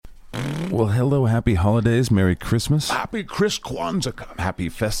Well, hello, happy holidays, Merry Christmas. Happy Chris Kwanzaa. Happy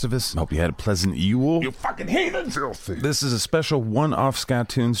Festivus. Hope you had a pleasant Yule. You fucking heathen filthy. This is a special one-off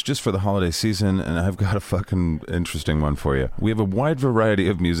SKAT-Tunes just for the holiday season, and I've got a fucking interesting one for you. We have a wide variety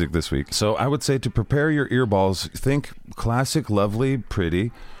of music this week, so I would say to prepare your earballs, think classic, lovely,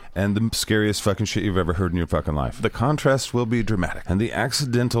 pretty, and the scariest fucking shit you've ever heard in your fucking life. The contrast will be dramatic. And the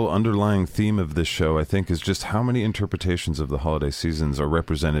accidental underlying theme of this show, I think, is just how many interpretations of the holiday seasons are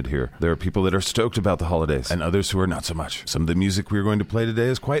represented here. There are people that are stoked about the holidays, and others who are not so much. Some of the music we're going to play today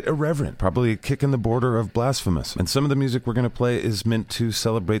is quite irreverent, probably kicking the border of blasphemous. And some of the music we're going to play is meant to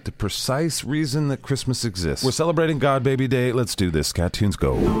celebrate the precise reason that Christmas exists. We're celebrating God Baby Day. Let's do this. SKAT-Tunes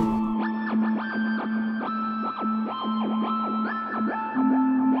go.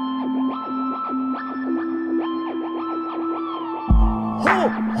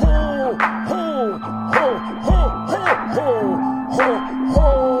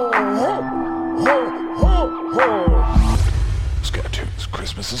 SKAT-Tunes,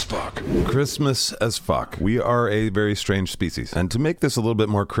 Christmas as fuck. Christmas as fuck. We are a very strange species. And to make this a little bit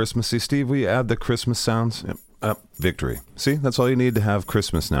more Christmassy, Steve, will you add the Christmas sounds? Yep. Victory. See, that's all you need to have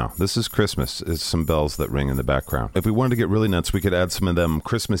Christmas now. This is Christmas. It's some bells that ring in the background. If we wanted to get really nuts, we could add some of them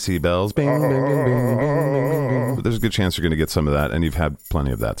Christmassy bells. Bing, bing, bing, bing, bing, bing, bing. But there's a good chance you're going to get some of that, and you've had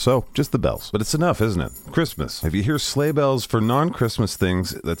plenty of that. So, just the bells. But it's enough, isn't it? Christmas. If you hear sleigh bells for non-Christmas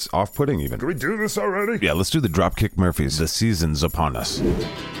things, that's off-putting even. Can we do this already? Yeah, let's do the Dropkick Murphys. The season's upon us.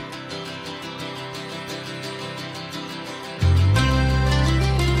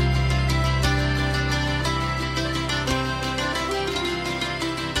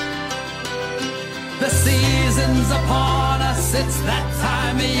 The season's upon us, it's that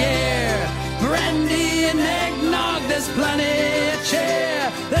time of year. Brandy and eggnog, there's plenty of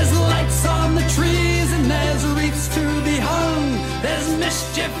cheer. There's lights on the trees and there's wreaths to be hung. There's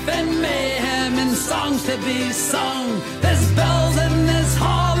mischief and mayhem and songs to be sung. There's bells and there's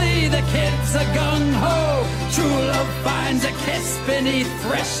holly, the kids are gung-ho. True love finds a kiss beneath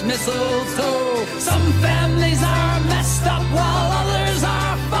fresh mistletoe. Some families are messed up while others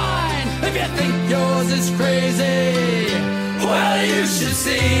are fine. If you think yours is crazy, well, you should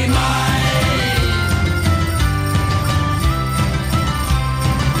see mine.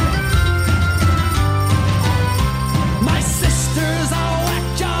 My sisters are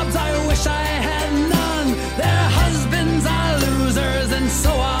whack jobs, I wish I had none. Their husbands are losers and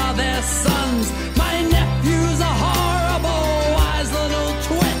so are their sons. My nephew's a horrible, wise little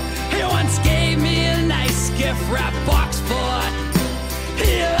twit. He once gave me a nice gift wrap box full of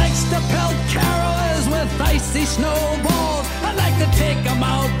to pelt carolers with icy snowballs. I'd like to take them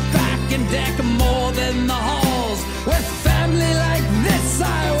out back and deck more than the halls. With family like this,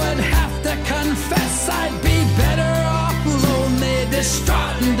 I would have to confess I'd be better off lonely,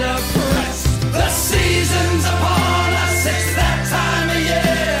 distraught and depressed. The season's upon us, it's that time of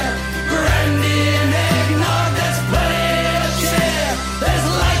year. Brandy and eggnog, there's plenty of cheer. There's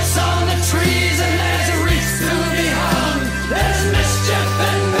lights on the trees and there's wreaths to be hung. There's mischief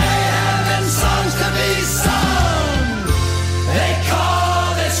and songs to be sung. They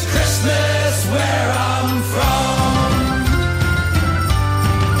call this Christmas where I'm from.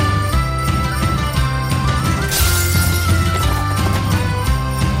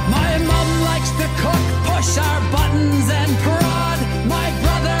 My mom likes to cook, push our buttons and prod. My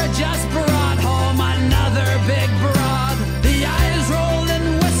brother just brought home another big broad. The eyes roll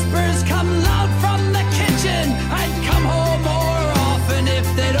and whispers come loud from the kitchen. I'd come home more often if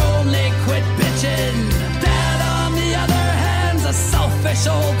they'd only quit bitchin'. Dad, on the other hand's a selfish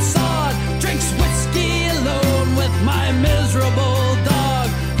old sod. Drinks whiskey alone with my miserable dog,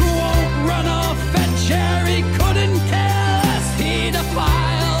 who won't run off fetch Jerry, couldn't care less. He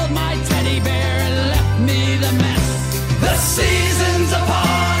defiled my teddy bear and left me the mess. The season's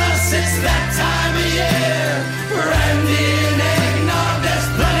upon us, it's that time of year. Brandy and eggnog, there's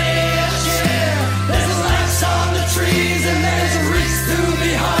plenty of cheer. There's lights on the trees and there's wreaths to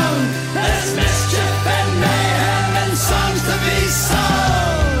be hung. There's mischief and mayhem and songs to be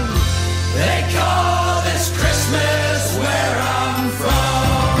sung.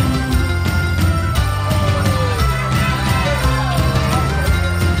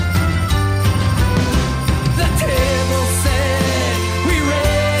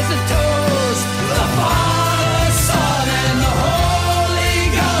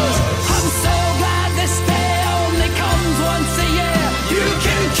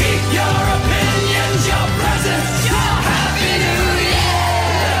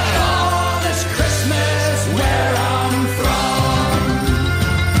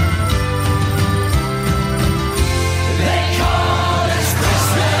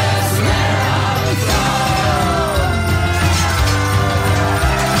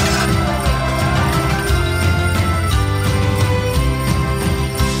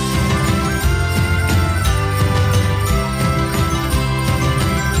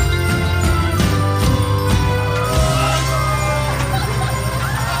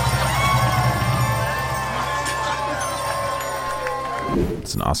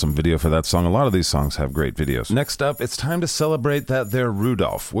 awesome video for that song. A lot of these songs have great videos. Next up, it's time to celebrate that there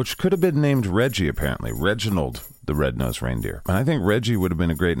Rudolph, which could have been named Reggie, apparently. Reginald the Red-Nosed Reindeer. And I think Reggie would have been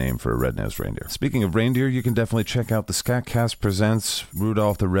a great name for a red-nosed reindeer. Speaking of reindeer, you can definitely check out the SKATCAST Presents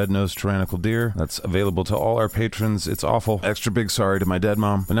Rudolph the Red-Nosed Tyrannical Deer. That's available to all our patrons. It's awful. Extra big sorry to my dead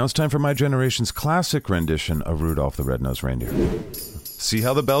mom. But now it's time for my generation's classic rendition of Rudolph the Red-Nosed Reindeer. See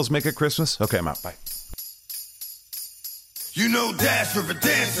how the bells make it Christmas? Okay, I'm out. Bye. You know Dasher and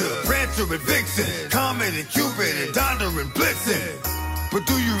Dancer, Prancer and Vixen, Comet and Cupid and Donder and Blitzen. But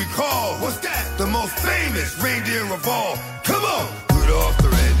do you recall, what's that? The most famous reindeer of all. Come on! Rudolph the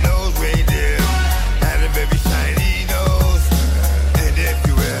Red-Nosed Reindeer had a very shiny nose. And if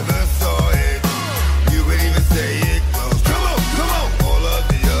you ever saw it, you would even say it glows. Come on, come on! All of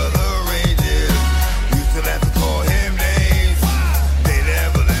the other reindeers used to have to call him names. They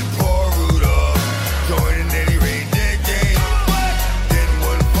never let poor Rudolph join in any reindeer game. Then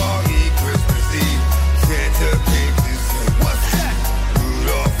one foggy Christmas Eve, Santa came to say, what's that?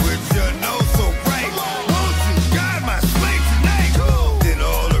 Rudolph with your nose so bright, won't you guide my sleigh tonight? Then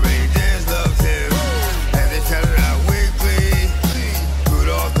all the reindeers loved him, and they shouted out weekly,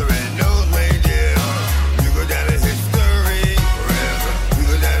 Rudolph the Red-Nosed Reindeer, you go down to history forever. You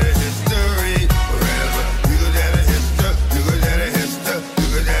go down to history forever. You go down to history. You go down to history. You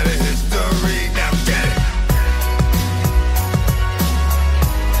go down to history. Now get it.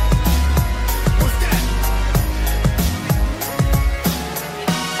 What's that?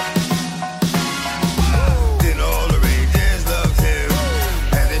 Then all the reindeers loved him,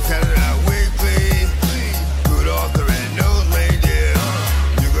 and they shouted out weekly, Rudolph the Red-Nosed Reindeer,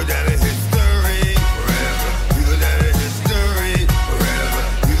 you go down to history forever. You go down to history forever.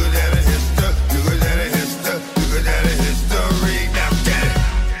 You go down to history. You go down to history. You go down to history. Now get it.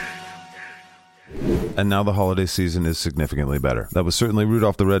 And now the holiday season is significantly better. That was certainly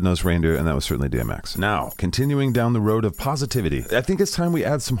Rudolph the Red-Nosed Reindeer, and that was certainly DMX. Now, continuing down the road of positivity, I think it's time we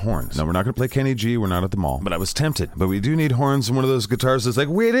add some horns. Now, we're not going to play Kenny G, we're not at the mall, but I was tempted. But we do need horns and one of those guitars that's like...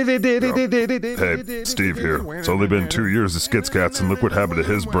 Hey, Steve here. It's only been 2 years of SKATCAST, and look what happened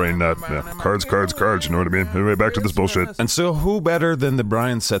to his brain nut. Yeah, cards, you know what I mean? Anyway, back to this bullshit. And so who better than the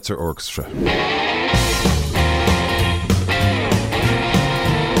Brian Setzer Orchestra?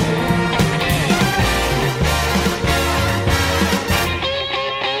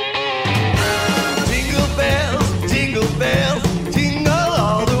 Jingle bells, jingle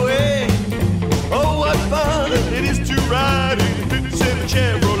all the way. Oh, what fun it is to ride in a 57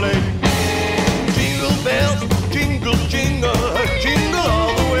 Chevrolet. Jingle bells, jingle, jingle, jingle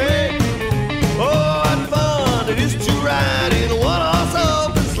all the way. Oh, what fun it is to ride in a one-horse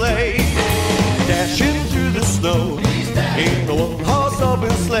open sleigh. Dashing through the snow in a one-horse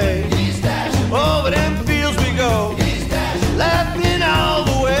open sleigh. Over them fields we go, laughing all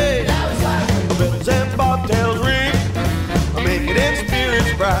the way. Bells and bobtails ring, making them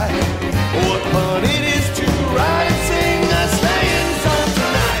spirits bright. What fun it is to ride and sing a sleighing song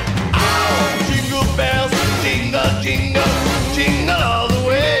tonight. Oh, jingle bells, jingle, jingle, jingle all the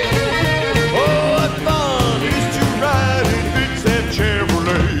way. Oh, what fun it is to ride in a big Sam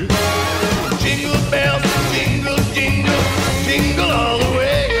Chevrolet. Jingle bells, jingle, jingle, jingle all the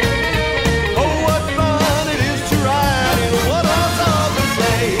way. Oh, what fun it is to ride in a one-horse open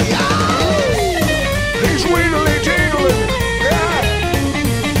sleigh. Oh! He's wiggly jingling.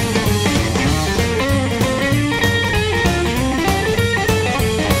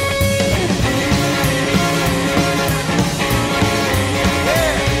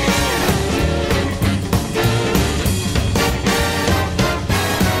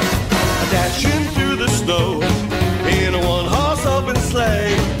 Dashing through the snow in a one-horse open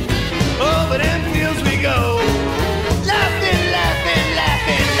sleigh. Over them fields we go, laughing, laughing,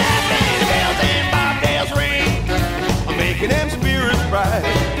 laughing, laughing. Bells and bobtails ring, making them spirits bright.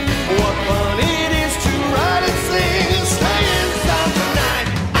 What fun it is to ride and sing a sleighing song tonight.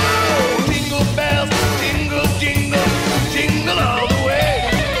 Oh, jingle bells, jingle, jingle, jingle all the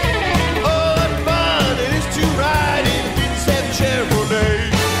way. Oh, what fun it is to ride in a 57 Chevrolet.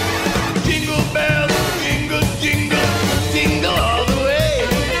 Jingle bells, jingle, jingle, jingle all the way.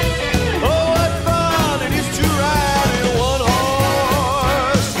 Oh, what fun it is to ride in a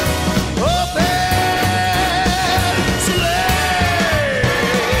one-horse open sleigh.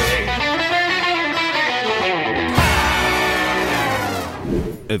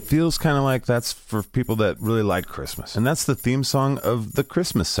 It feels kind of like that's for people that really like Christmas. And that's the theme song of the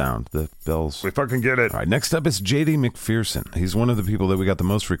Christmas sound, the bells. We fucking get it. All right, next up is J.D. McPherson. He's one of the people that we got the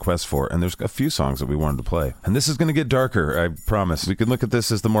most requests for, and there's a few songs that we wanted to play. And this is going to get darker, I promise. We can look at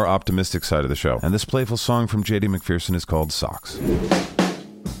this as the more optimistic side of the show. And this playful song from J.D. McPherson is called Socks.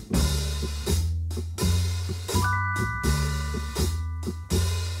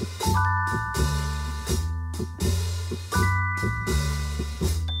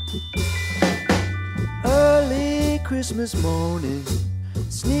 Christmas morning,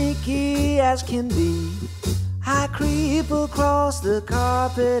 sneaky as can be, I creep across the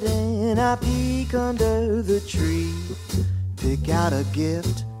carpet and I peek under the tree. Pick out a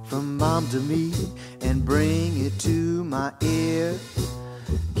gift from mom to me and bring it to my ear.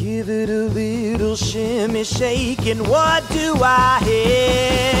 Give it a little shimmy shake, and what do I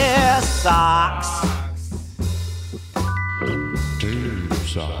hear? Socks. 2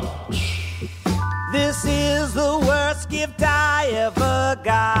 socks. This is the worst gift I ever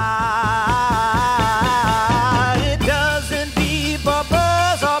got. It doesn't beep or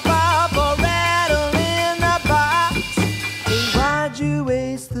buzz or pop or rattle in the box. Hey, why'd you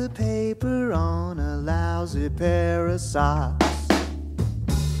waste the paper on a lousy pair of socks?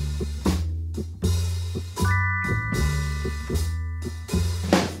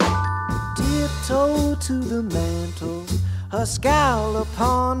 Tiptoe to the mantle, a scowl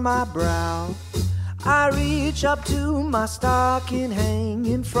upon my brow. I reach up to my stocking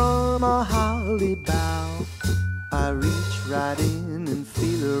hanging from a holly bough. I reach right in and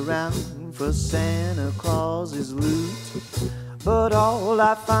feel around for Santa Claus's loot, but all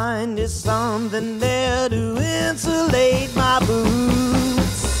I find is something there to insulate my boots.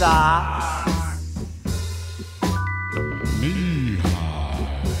 Socks.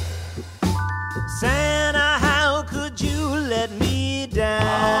 Knee-high. Santa, how could you let me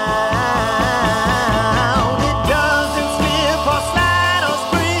down? It doesn't slip or slide or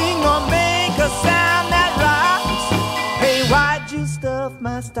spring or make a sound that rocks. Hey, why'd you stuff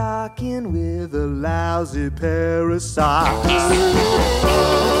my stocking with a lousy pair of socks?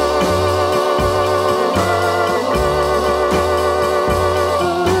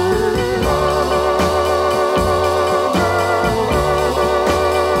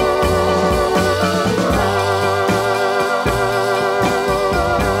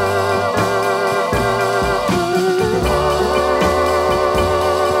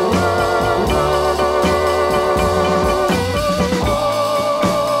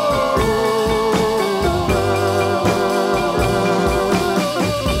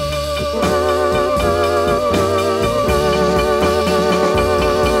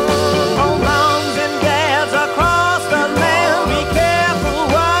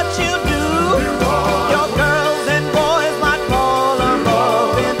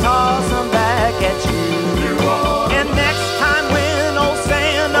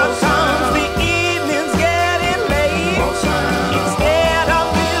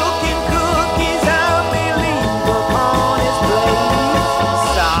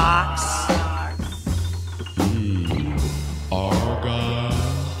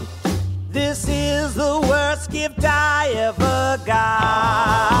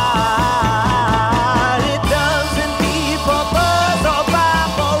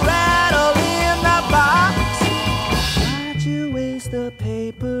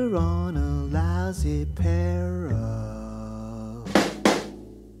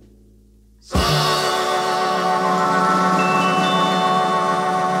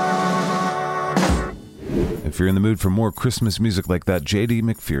 If you're in the mood for more Christmas music like that, J.D.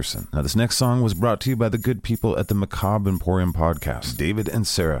 McPherson. Now, this next song was brought to you by the good people at the Macabre Emporium podcast, David and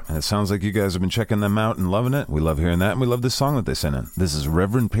Sarah. And it sounds like you guys have been checking them out and loving it. We love hearing that, and we love this song that they sent in. This is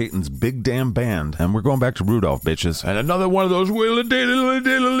Reverend Peyton's Big Damn Band, and we're going back to Rudolph, bitches. And another one of those wheeler diddle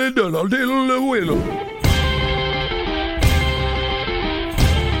diddle diddle diddle wheeler.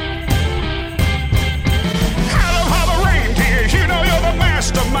 You know you're the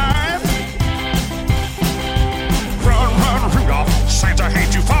mastermind. Run, run, Rudolph, Santa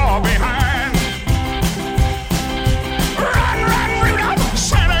ain't too far behind. Run, run, Rudolph,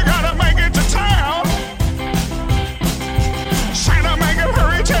 Santa gotta make it to town. Santa, make him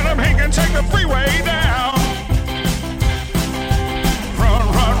hurry, tell him he can take the freeway down.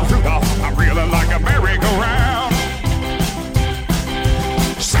 Run, run, Rudolph, I'm reeling like a merry-go-round.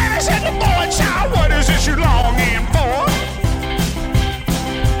 Santa said to boy child, what is this you longing for?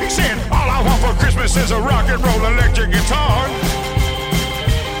 All I want for Christmas is a rock and roll electric guitar.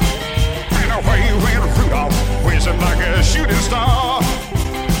 And away went Rudolph, whizzing like a shooting star.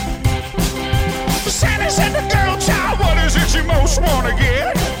 Santa said to girl child, what is it you most want to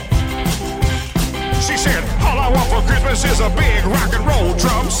get? She said, all I want for Christmas is a big rock and roll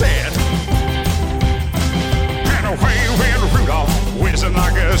drum set. And away went Rudolph, whizzing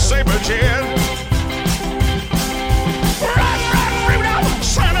like a saber jet. Run, run, Rudolph,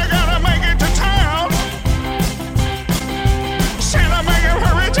 Santa gotta make it to town. Santa, make him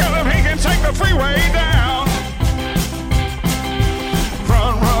hurry, tell him he can take the freeway down.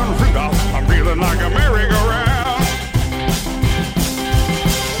 Run, run, Rudolph, I'm reeling like a merry-go-round.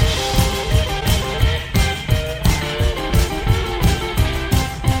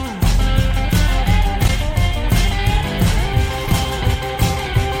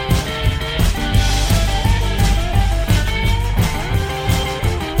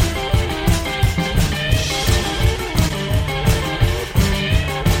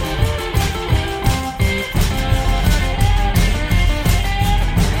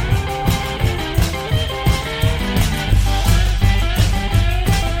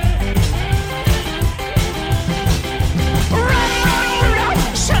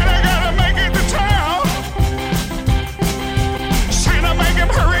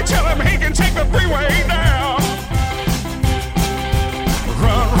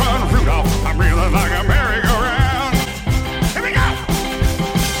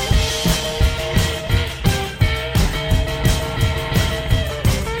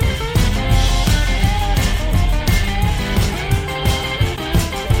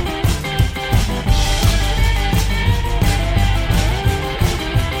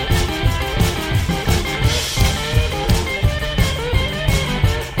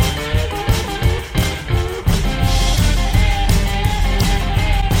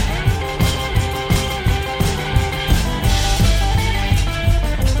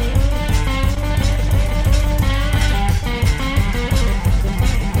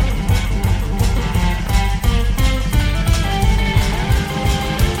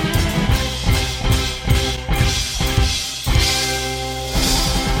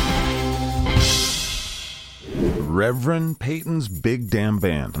 Reverend Peyton's Big Damn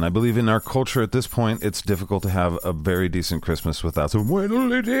Band. And I believe in our culture at this point, it's difficult to have a very decent Christmas without some...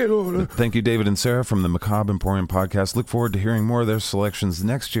 Thank you, David and Sarah from the Macabre Emporium podcast. Look forward to hearing more of their selections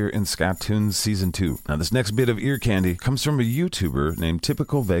next year in SKAT-Tunes Season 2. Now, this next bit of ear candy comes from a YouTuber named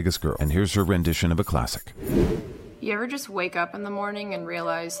Typical Vegas Girl. And here's her rendition of a classic. You ever just wake up in the morning and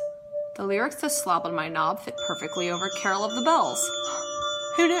realize the lyrics to Slob on My Knob fit perfectly over Carol of the Bells?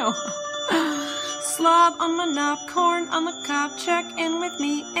 Who knew? Slob on my knob, corn on the cob, check in with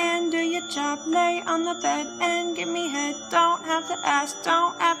me and do your job. Lay on the bed and give me head. Don't have to ask,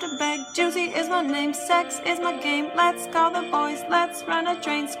 don't have to beg. Juicy is my name, sex is my game. Let's call the boys, let's run a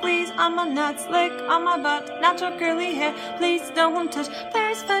train. Squeeze on my nuts, lick on my butt. Natural curly hair, please don't touch.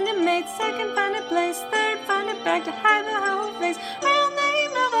 First find a mate, second find a place. Third find a bag to hide the whole face. Real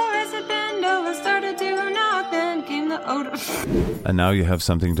name of a resident bend over. Started to knock, then came the odor. And now you have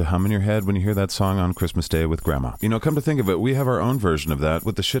something to hum in your head when you hear that song on Christmas Day with Grandma. You know, come to think of it, we have our own version of that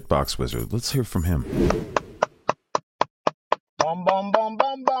with the Shitbox Wizard. Let's hear from him. Bum bum bum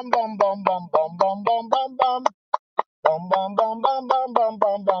bum bum bum bum bum bum bum bum bum bum. Bum bum bum bum bum bum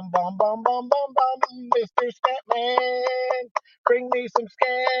bum bum bum bum bum bum bum. Mr. Scatman, bring me some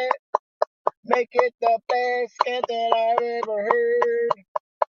scat. Make it the best scat that I've ever heard.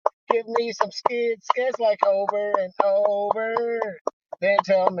 Give me some skits like over and over. Then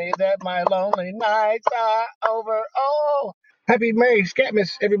tell me that my lonely nights are over. Oh, happy Merry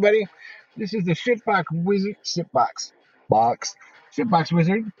Scatmas, everybody. This is the Shitbox Wizard. Shitbox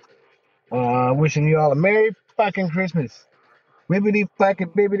Wizard. Wishing you all a Merry fucking Christmas. Wibbity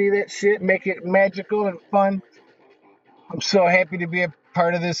fucking bibbity that shit. Make it magical and fun. I'm so happy to be a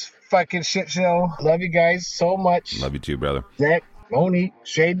part of this fucking shit show. Love you guys so much. Love you too, brother. Zach, Monique,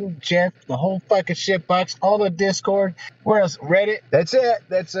 Shaden, Jeff, the whole fucking shitbox, all the Discord. Where else? Reddit. That's it.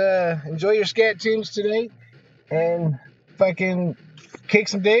 That's enjoy your scat tunes today, and fucking kick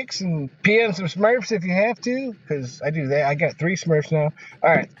some dicks and pee on some Smurfs if you have to, because I do that. I got 3 Smurfs now. All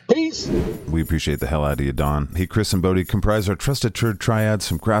right, peace. We appreciate the hell out of you, Don. He, Chris, and Bodie comprise our trusted turd triad,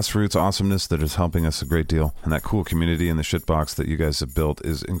 some grassroots awesomeness that is helping us a great deal. And that cool community in the shitbox that you guys have built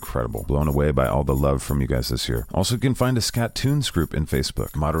is incredible. Blown away by all the love from you guys this year. Also, you can find a SKAT-Tunes group in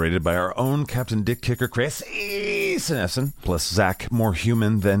Facebook, moderated by our own Captain Dick Kicker Chris Eason, plus Zach, more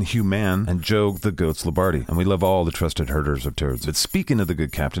human than human, and Joe the Goats Labardi. And we love all the trusted herders of turds. But speaking of the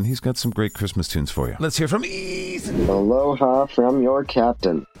good captain, he's got some great Christmas tunes for you. Let's hear from Eason. Aloha from your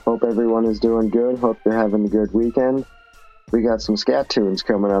captain. Hope everyone is doing good. Hope you're having a good weekend. We got some scat tunes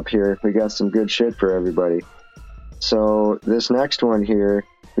coming up here. We got some good shit for everybody. So this next one here,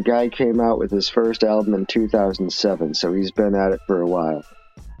 the guy came out with his first album in 2007, so he's been at it for a while.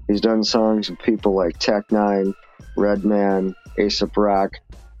 He's done songs with people like Tech9, Redman, A$AP Rock,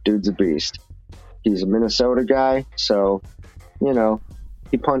 Dude's a Beast. He's a Minnesota guy, so, you know,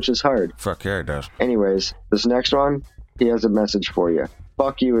 he punches hard. Fuck yeah, he does. Anyways, this next one, he has a message for you.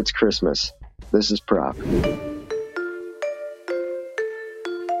 Fuck you, it's Christmas. This is Prop.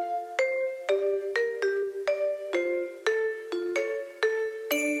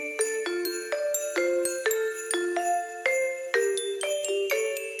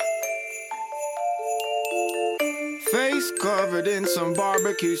 Face covered in some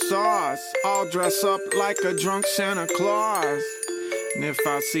barbecue sauce, all dressed up like a drunk Santa Claus. And if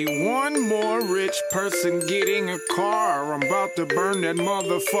I see one more rich person getting a car, I'm about to burn that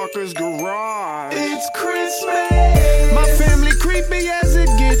motherfucker's garage. It's Christmas! My family creepy as it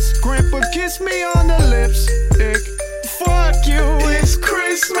gets. Grandpa kiss me on the lips. Fuck you, it's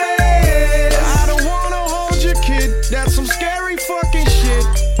Christmas! I don't wanna hold your kid. That's some scary fucking shit.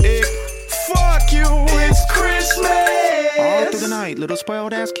 Fuck you, it's Christmas! All through the night, little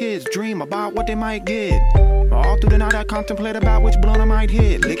spoiled ass kids dream about what they might get. All through the night I contemplate about which blunt I might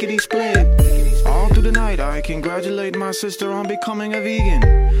hit. Lickety split. All through the night I congratulate my sister on becoming a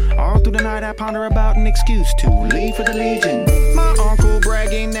vegan. All through the night I ponder about an excuse to leave for the Legion. My uncle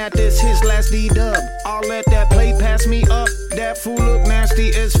bragging that this his last D-dub. I'll let that plate pass me up. That fool look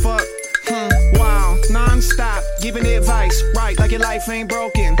nasty as fuck. Wow, non-stop, giving advice, right, like your life ain't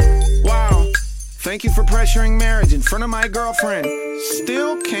broken. Wow, thank you for pressuring marriage in front of my girlfriend.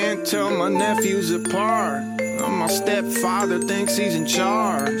 Still can't tell my nephews apart. My stepfather thinks he's in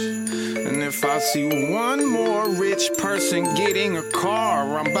charge. And if I see one more rich person getting a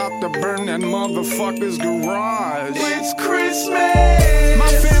car, I'm about to burn that motherfucker's garage. It's Christmas!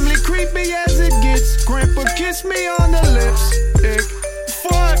 My family creepy as it gets. Grandpa kissed me on the lips.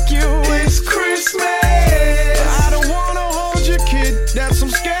 Fuck you, it's Christmas! I don't wanna hold your kid. That's some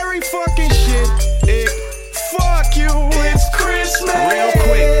scary fucking shit. Fuck you, it's Christmas! Real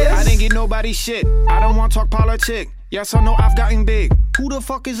quick, I didn't get nobody shit. I don't want to talk politic. Yes, I know I've gotten big. Who the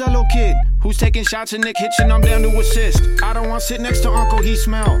fuck is that little kid? Who's taking shots in the kitchen? I'm down to assist. I don't want to sit next to Uncle, he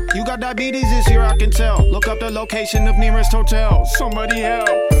smell. You got diabetes this year, I can tell. Look up the location of nearest hotel. Somebody help.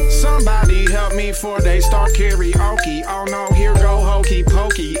 Somebody help me before they start karaoke. Oh no, here go hokey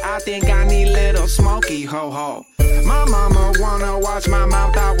pokey. I think I need little smoky ho ho. My mama wanna wash my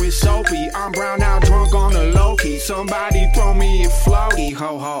mouth out with soapy. I'm brown out drunk on the low key. Somebody throw me a floaty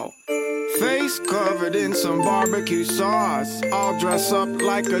ho ho. Face covered in some barbecue sauce, all dressed up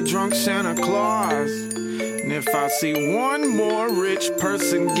like a drunk Santa Claus. And if I see one more rich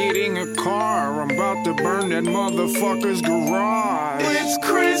person getting a car, I'm about to burn that motherfucker's garage. It's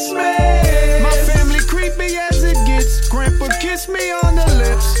Christmas! My family creepy as it gets. Grandpa kissed me on the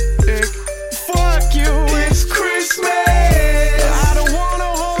lips. Fuck you, it's Christmas! I don't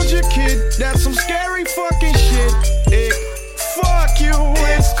wanna hold your kid, that's some scary fucking shit. Fuck you,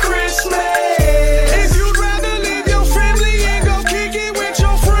 it's Christmas! If you'd rather leave your family and go kick it with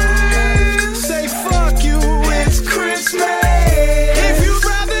your friends, say fuck you, it's Christmas! If you'd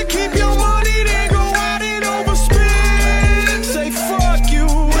rather keep your money than go out and overspend, say fuck you,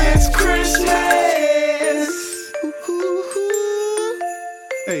 it's Christmas!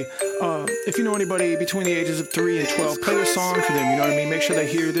 Hey, if you know anybody between the ages of 3 and 12, play a song for them, you know what I mean? Make sure they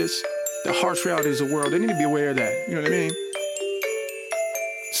hear this. The harsh realities of the world, they need to be aware of that, you know what I mean?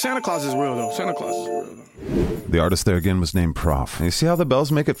 Santa Claus is real, though. Santa Claus is real, though. The artist there again was named Prof. And you see how the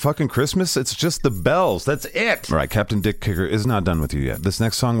bells make it fucking Christmas? It's just the bells. That's it. All right, Captain Dick Kicker is not done with you yet. This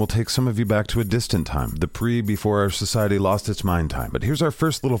next song will take some of you back to a distant time, the before our society lost its mind time. But here's our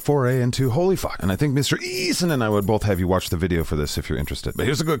first little foray into holy fuck. And I think Mr. Eason and I would both have you watch the video for this if you're interested. But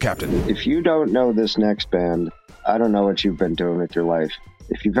here's a good Captain. If you don't know this next band, I don't know what you've been doing with your life.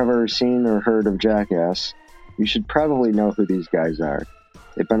 If you've ever seen or heard of Jackass, you should probably know who these guys are.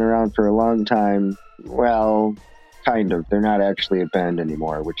 They've been around for a long time. Well, kind of. They're not actually a band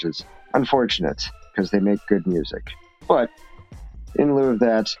anymore, which is unfortunate because they make good music. But in lieu of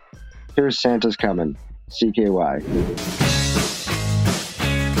that, here's Santa's Coming, CKY.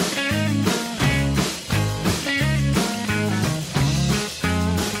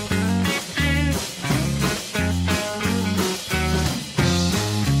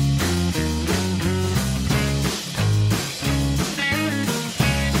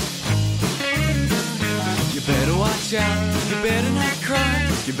 Out. You better not cry,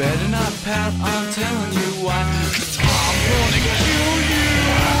 you better not pout, I'm telling you why. 'Cause I'm gonna kill you.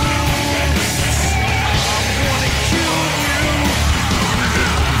 I'm gonna kill you.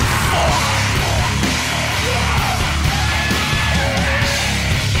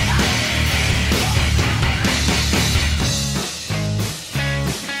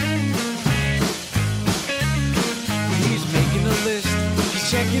 He's making a list,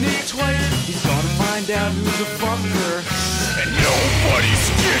 he's checking it twice. He's gonna find out who's a fucker, and nobody's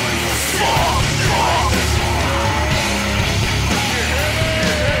getting fucked.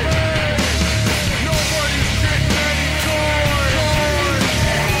 Nobody's getting any toys.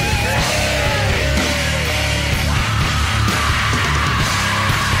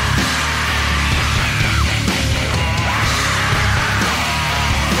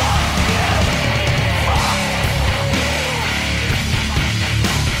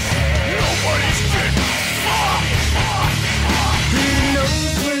 Nobody's getting fucked. He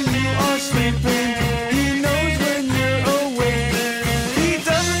knows when you are sleeping. He knows when you're awake. He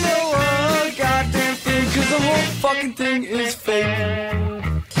doesn't know a goddamn thing, 'cause the whole fucking thing is fake.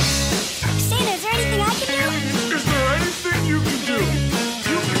 Santa, is there anything I can do? Is there anything you can do?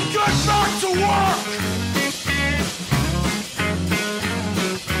 You can get back to work!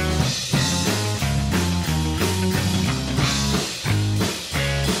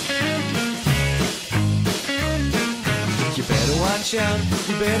 You better watch out,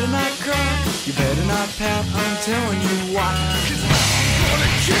 you better not cry, you better not pout, I'm telling you why. 'Cause I'm gonna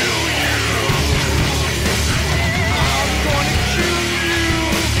kill you. I'm gonna kill you.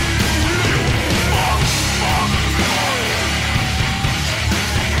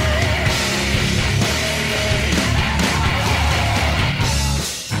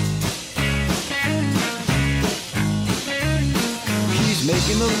 He's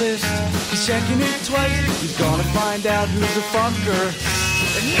making a list, he's checking it twice. He's gonna find out who's a fucker,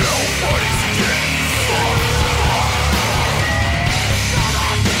 and nobody's getting fucked.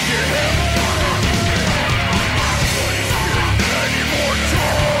 Any more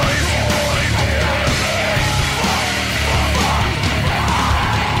toys?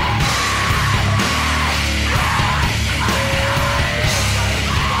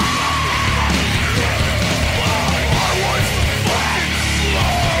 I was the fucking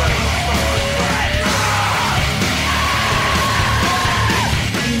slug.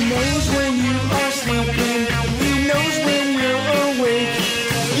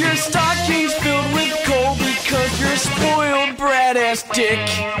 dick.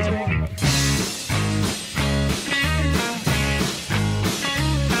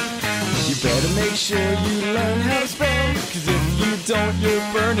 You better make sure you learn how to spell, 'cause if you don't, you're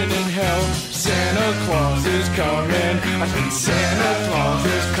burning in hell. Santa Claus is coming. I said Santa Claus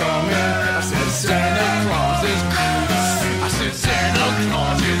is coming. I said Santa Claus is coming. I said Santa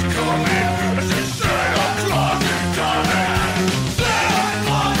Claus is coming. I said Santa Claus is coming. Santa Claus is coming.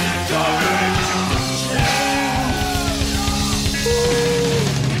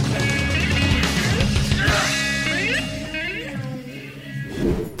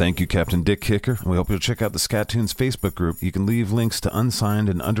 Thank you, Captain Dick Kicker. We hope you'll check out the SKAT-Tunes Facebook group. You can leave links to unsigned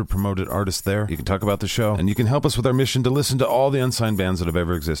and underpromoted artists there. You can talk about the show, and you can help us with our mission to listen to all the unsigned bands that have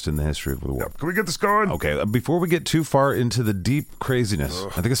ever existed in the history of the world. Can we get this going? Okay, before we get too far into the deep craziness,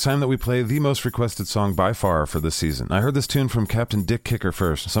 I think it's time that we play the most requested song by far for this season. I heard this tune from Captain Dick Kicker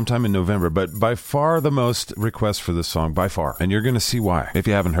first, sometime in November, but by far the most requests for this song, by far. And you're going to see why, if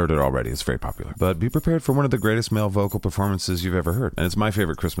you haven't heard it already. It's very popular. But be prepared for one of the greatest male vocal performances you've ever heard. And it's my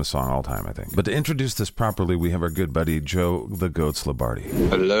favorite Christmas song all time, I think. But to introduce this properly, we have our good buddy, Joe the Goats Labardi.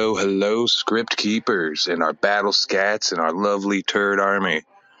 Hello, script keepers and our battle scats and our lovely turd army.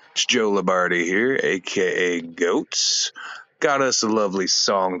 It's Joe Labardi here, a.k.a. Goats. Got us a lovely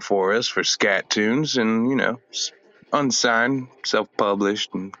song for us for SKAT-Tunes and, you know, unsigned,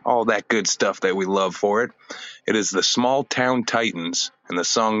 self-published, and all that good stuff that we love for it. It is the Small Town Titans, and the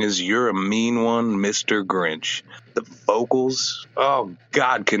song is You're a Mean One, Mr. Grinch. The vocals, oh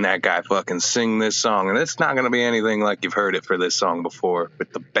God, can that guy fucking sing this song? And it's not going to be anything like you've heard it for this song before.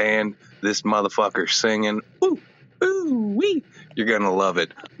 But the band, this motherfucker singing, ooh, ooh, wee, you're going to love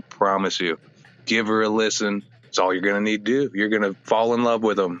it. I promise you. Give her a listen. It's all you're going to need to do. You're going to fall in love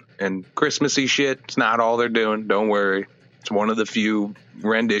with them. And Christmassy shit, it's not all they're doing. Don't worry. It's one of the few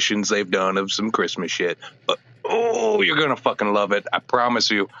renditions they've done of some Christmas shit. But, oh, you're going to fucking love it. I promise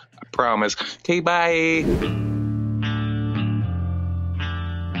you. I promise. Okay, bye.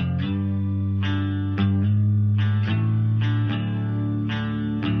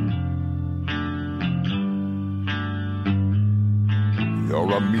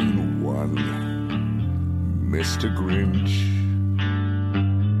 You're a mean one, Mr. Grinch.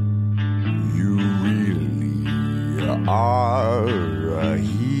 You really are a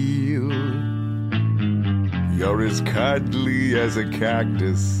heel. You're as cuddly as a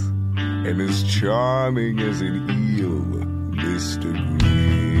cactus and as charming as an eel, Mr. Grinch.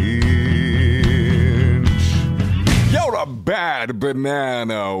 You're a bad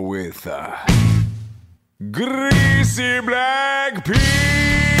banana with a greasy black peel.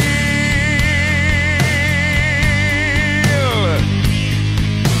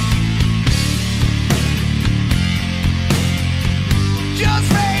 Just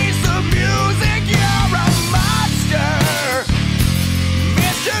face the music, you're a monster,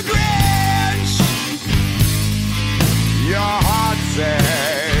 Mr. Grinch. Your heart's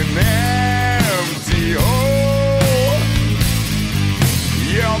an empty hole.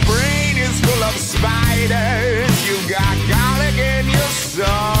 Your brain is full of spiders. You got garlic in your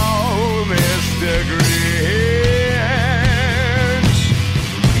soul, Mr. Grinch.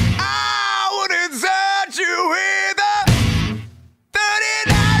 I wouldn't touch you with a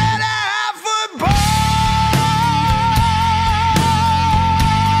 39.5-foot pole.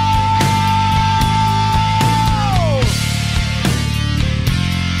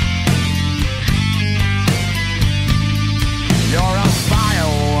 You're a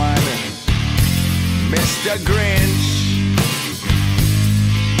vile one, Mr. Grinch.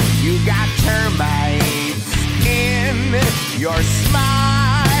 You got termites in your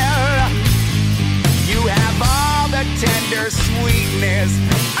smile. You have all the tender sweetness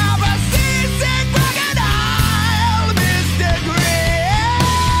of a seasick crocodile, Mr.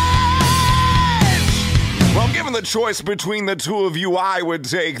 Grinch. Well, given the choice between the two of you, I would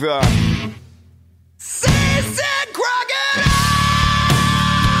take the seasick crocodile.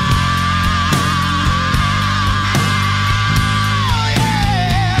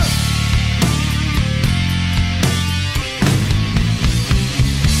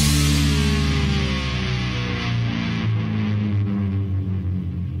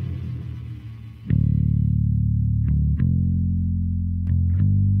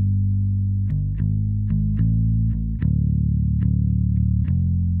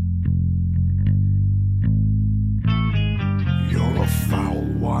 You're a foul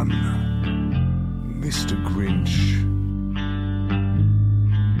one, Mr. Grinch.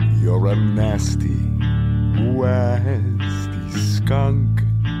 You're a nasty, wasty skunk.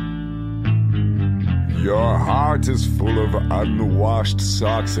 Your heart is full of unwashed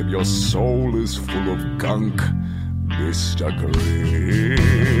socks and your soul is full of gunk, Mr.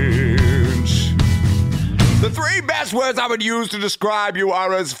 Grinch. The three best words I would use to describe you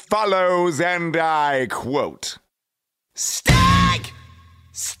are as follows, and I quote: Stag!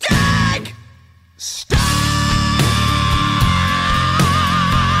 Stag! Stag!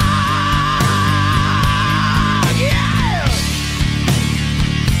 Yeah!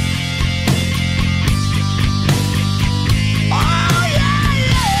 Oh, yeah,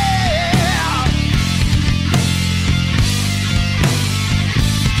 yeah!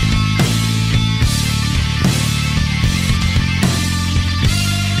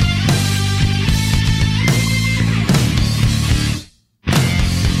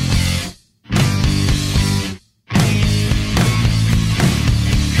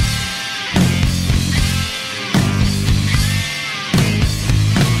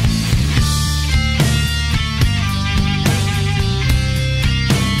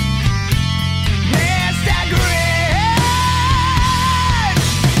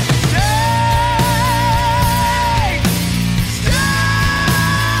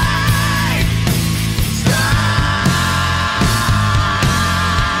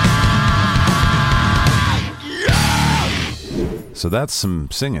 So that's some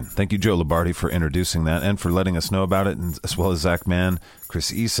singing. Thank you, Joe Labardi, for introducing that and for letting us know about it, and as well as Zach Mann,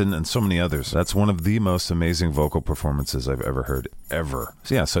 Chris Eason, and so many others. That's one of the most amazing vocal performances I've ever heard, ever.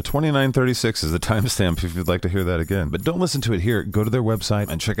 So yeah, so 2936 is the timestamp if you'd like to hear that again. But don't listen to it here. Go to their website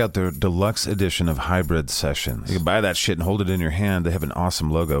and check out their deluxe edition of Hybrid Sessions. You can buy that shit and hold it in your hand. They have an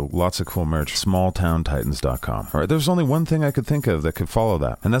awesome logo, lots of cool merch, smalltowntitans.com. All right, there's only one thing I could think of that could follow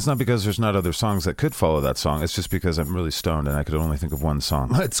that. And that's not because there's not other songs that could follow that song. It's just because I'm really stoned and I could only think of one song.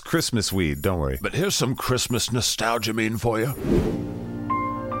 It's Christmas weed, don't worry. But here's some Christmas nostalgia mean for you.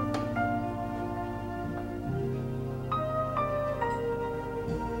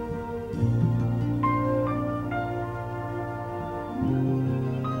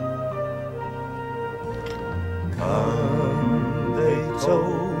 They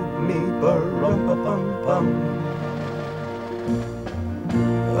told me, bum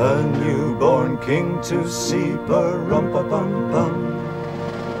a newborn king to see, bum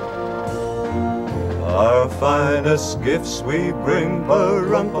our finest gifts we bring, bum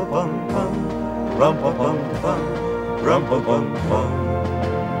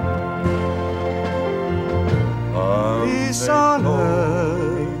peace on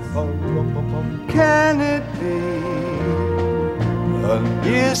earth, can it be?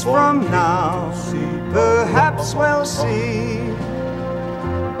 Years from now, perhaps we'll see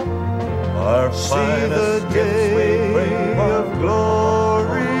the day of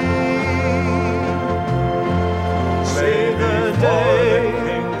glory. See the day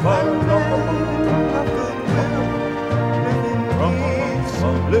of goodwill,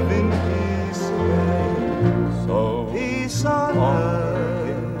 live in peace, so peace on earth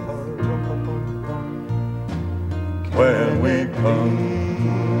when we come.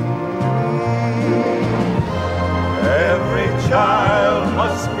 Every child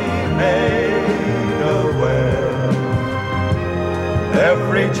must be made aware.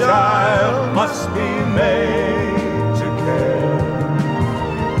 Every child must be made to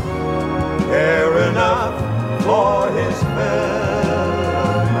care enough for his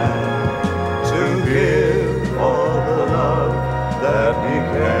fellow man, to give all the love that he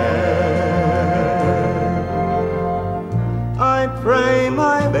can. I pray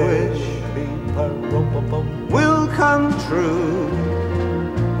my wish will come true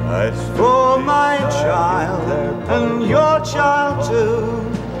for my child and your child too.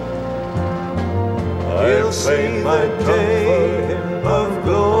 He'll see the day of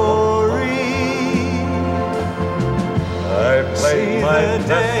glory. I play my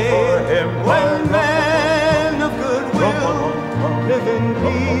day for him when men of goodwill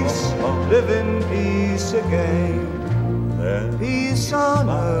live in peace again. Then peace on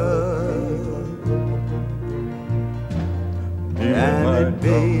earth. Can it be?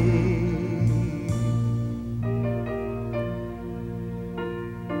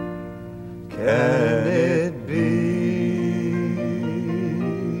 Can it be?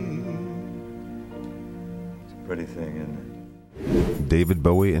 It's a pretty thing, isn't it? David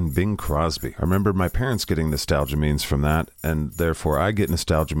Bowie and Bing Crosby. I remember my parents getting nostalgia means from that, and therefore I get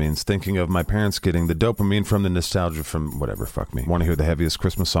nostalgia means thinking of my parents getting the dopamine from the nostalgia from whatever, fuck me. Want to hear the heaviest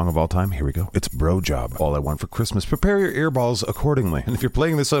Christmas song of all time? Here we go. It's Bro Job. All I Want for Christmas. Prepare your earballs accordingly. And if you're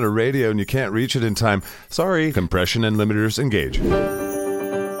playing this on a radio and you can't reach it in time, sorry. Compression and limiters engage.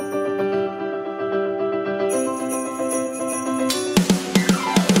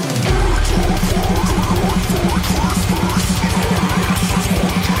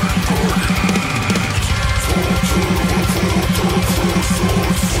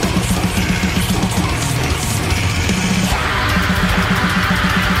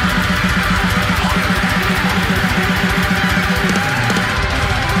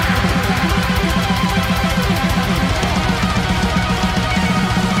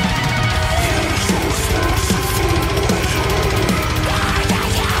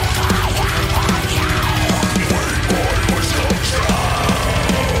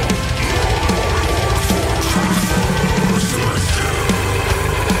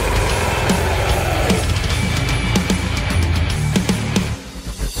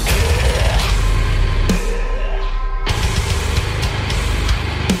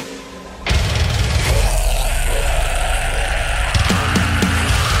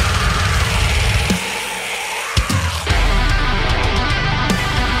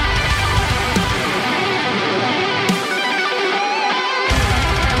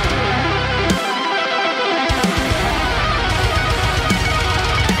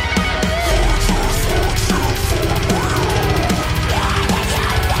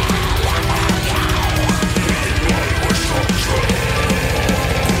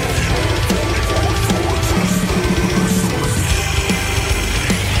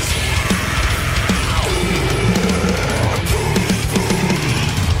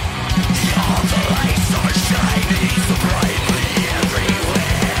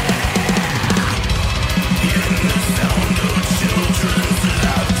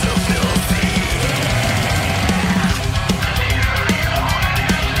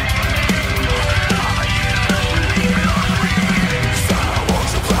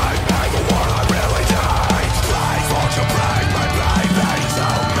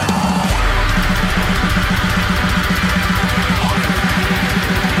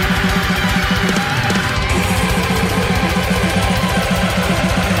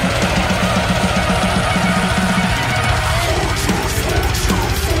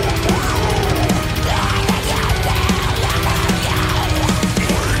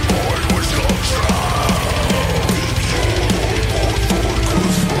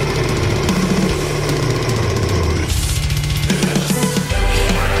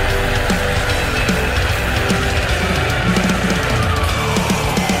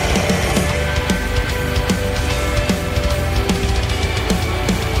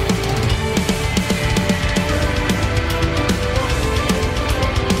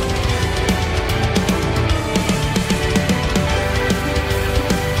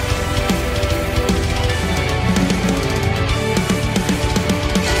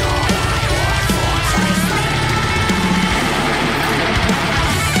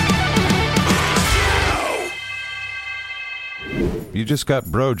 You just got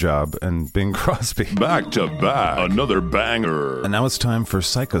Bro Job and Bing Crosby. Back to back, another banger. And now it's time for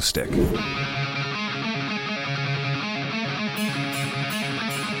Psycho Stick.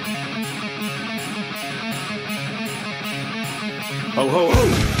 Ho, ho,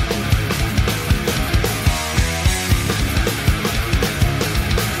 ho!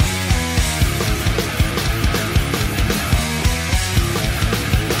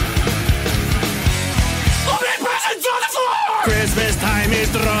 Christmas time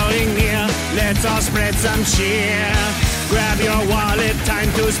is drawing near. Let's all spread some cheer. Grab your wallet,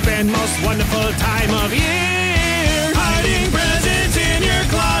 time to spend most wonderful time of year. Hiding presents in your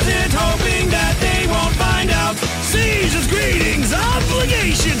closet, hoping that they won't find out. Season's greetings,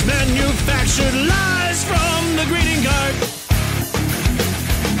 obligations, manufactured lies from the greeting card.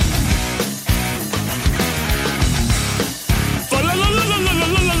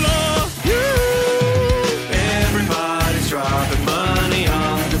 Fa-la-la-la-la-la-la-la-la. Everybody's dropping money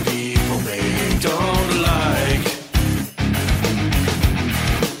on the people they don't like.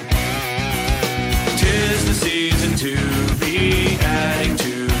 'Tis the season to be adding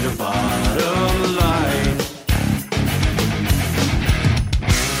to the bottom line.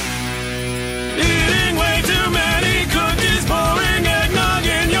 Eating way too many cookies, pouring eggnog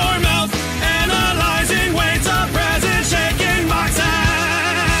in your mouth, analyzing weights of presents, shaking boxes.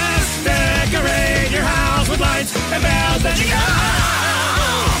 Decorate your house with lights and bells that you go.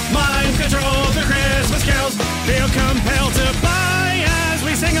 Mind control the Christmas carols. Feel compelled to buy as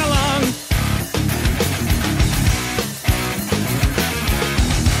we sing along.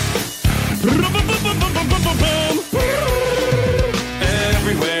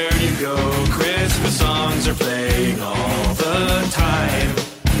 Everywhere you go, Christmas songs are playing all the time.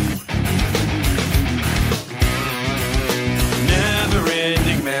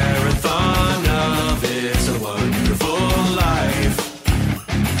 Never-ending marathon of It's a Wonderful Life.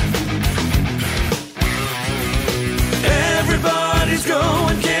 Everybody's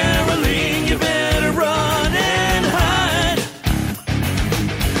going caroling, you better run and hide.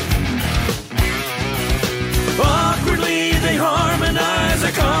 Awkwardly they harmonize,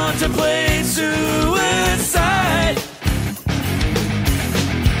 I contemplate suicide.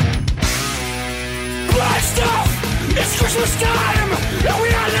 Black stuff! It's Christmas time! And we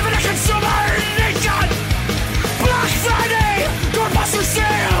are living a consumer nation! Black Friday! Doorbuster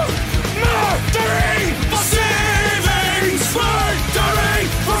sale! Murdering for savings! Murdering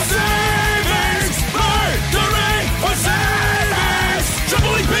for savings! Murdering for savings!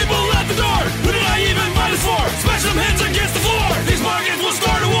 Troubling people at the door! Who did I even find us for? Smash them heads against the floor! These bargains will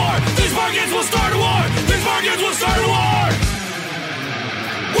start a war! These bargains will start a war! These bargains will start a war!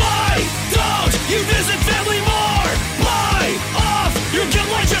 Why don't you visit family more? Buy off your guilt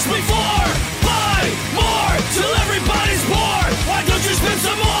like just before. Buy more till everybody's poor. Why don't you spend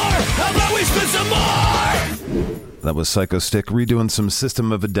some more? How about we spend some more? That was Psycho Stick redoing some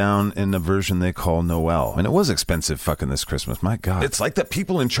System of a Down in a version they call Noel. And it was expensive fucking this Christmas. My God. It's like that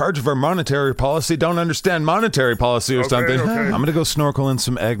people in charge of our monetary policy don't understand monetary policy or something. Okay. I'm going to go snorkel in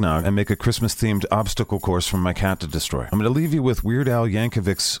some eggnog and make a Christmas-themed obstacle course for my cat to destroy. I'm going to leave you with Weird Al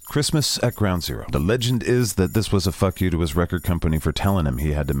Yankovic's Christmas at Ground Zero. The legend is that this was a fuck you to his record company for telling him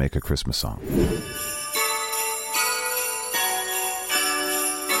he had to make a Christmas song.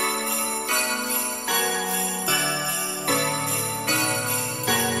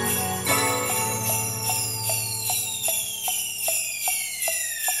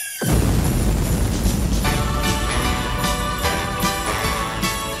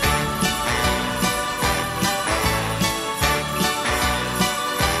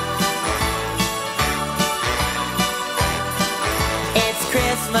 It's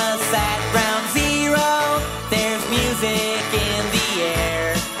Christmas at Ground Zero. There's music in the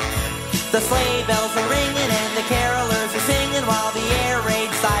air. The sleigh bells are ringing and the carolers are singing while the air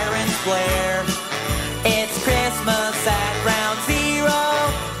raid sirens blare. It's Christmas at Ground Zero.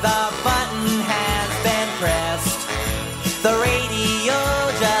 The button has been pressed. The radio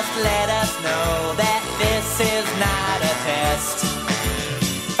just let us know that this is not a test.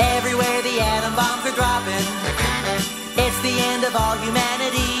 Everywhere the atom bombs are dropping, it's the end of all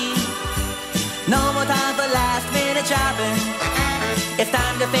humanity. No more time for last minute shopping. It's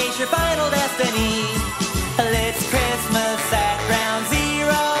time to face your final destiny. It's Christmas at Ground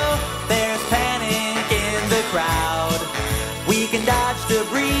Zero. There's panic in the crowd. We can dodge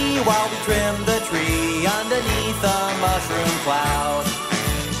debris while we trim the tree underneath a mushroom cloud.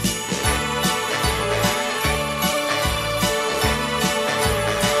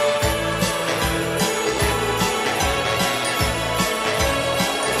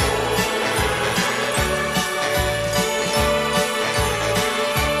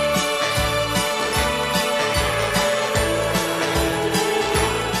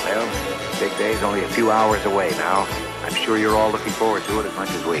 is only a few hours away now. I'm sure you're all looking forward to it as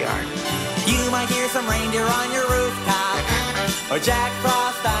much as we are. You might hear some reindeer on your rooftop, or Jack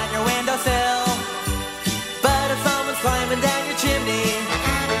Frost on your windowsill. But if someone's climbing down your chimney,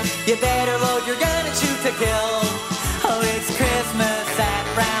 you better load your gun and shoot to kill. Oh, it's Christmas at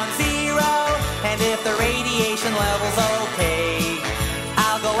Ground Zero, and if the radiation level's okay,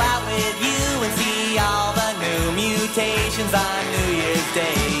 I'll go out with you and see all the new mutations on New Year's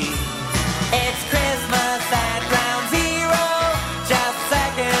Day. It's Christmas at Ground Zero, just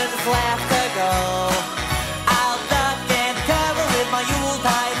seconds left to go. I'll duck and cover with my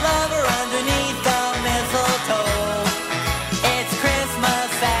Yuletide lover underneath the mistletoe. It's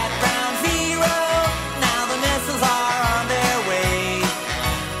Christmas at Ground Zero, now the missiles are on their way.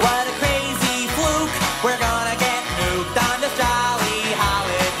 What a crazy fluke, we're gonna get nuked on this jolly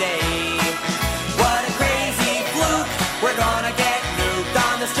holiday. What a crazy fluke, we're gonna get nuked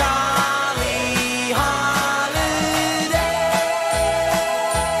on this jolly holiday.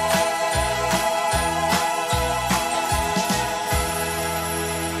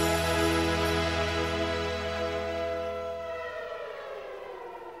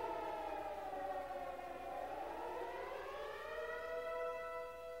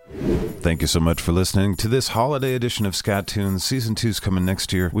 Thank you so much for listening to this holiday edition of SKAT-Tunes. Season 2 is coming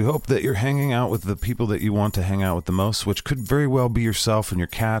next year. We hope that you're hanging out with the people that you want to hang out with the most, which could very well be yourself and your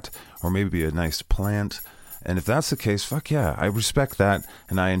cat, or maybe a nice plant. And if that's the case, fuck yeah, I respect that,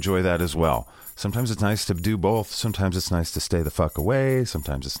 and I enjoy that as well. Sometimes it's nice to do both. Sometimes it's nice to stay the fuck away.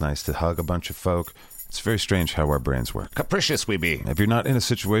 Sometimes it's nice to hug a bunch of folk. It's very strange how our brains work. Capricious we be. If you're not in a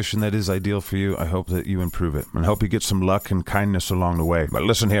situation that is ideal for you, I hope that you improve it. And hope you get some luck and kindness along the way. But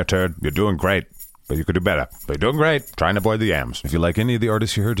listen here, turd. You're doing great. But you could do better. But you're doing great. Try and avoid the yams. If you like any of the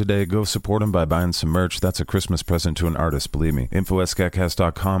artists you heard today, go support them by buying some merch. That's a Christmas present to an artist, believe me.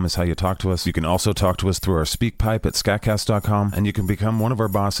 info@skatcast.com is how you talk to us. You can also talk to us through our speak pipe at skatcast.com, and you can become one of our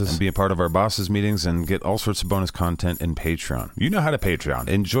bosses and be a part of our bosses meetings and get all sorts of bonus content in Patreon. You know how to Patreon.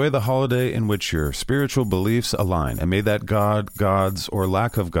 Enjoy the holiday in which your spiritual beliefs align, and may that God, gods, or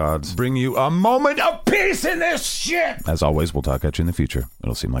lack of gods bring you a moment of peace in this shit! As always, we'll talk at you in the future.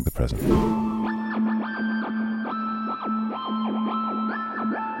 It'll seem like the present.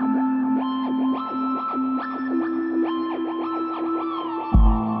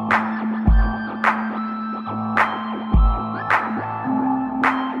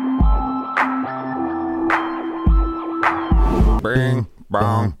 Bing,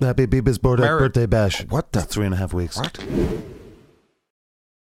 bong. Happy Beavis birthday bash. What the? 3.5 weeks. What?